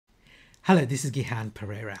Hello, this is Gihan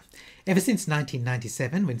Perera. Ever since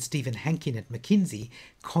 1997, when Stephen Hankin at McKinsey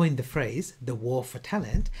coined the phrase, the war for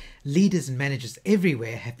talent, leaders and managers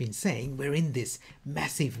everywhere have been saying we're in this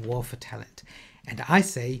massive war for talent. And I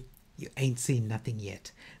say, you ain't seen nothing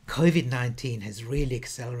yet. COVID-19 has really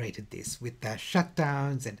accelerated this with the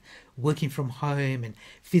shutdowns and working from home and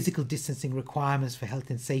physical distancing requirements for health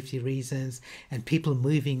and safety reasons and people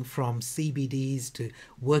moving from CBDs to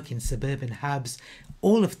work in suburban hubs.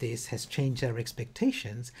 All of this has changed our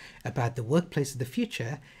expectations about the workplace of the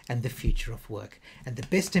future and the future of work. And the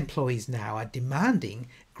best employees now are demanding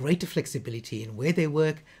greater flexibility in where they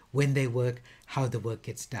work, when they work, how the work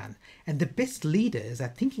gets done. And the best leaders are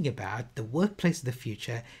thinking about the workplace of the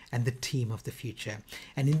future and the team of the future.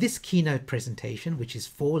 And in this keynote presentation, which is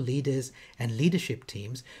for leaders and leadership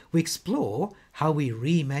teams, we explore how we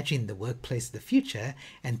reimagine the workplace of the future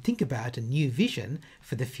and think about a new vision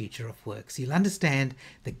for the future of work. So you'll understand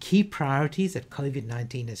the key priorities that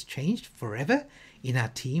COVID-19 has changed forever in our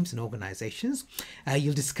teams and organizations.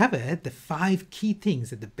 You'll discover the 5 key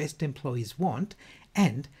things that the best employees want,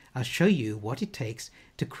 and I'll show you what it takes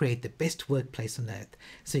to create the best workplace on earth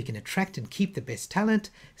so you can attract and keep the best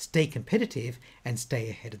talent, stay competitive, and stay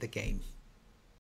ahead of the game.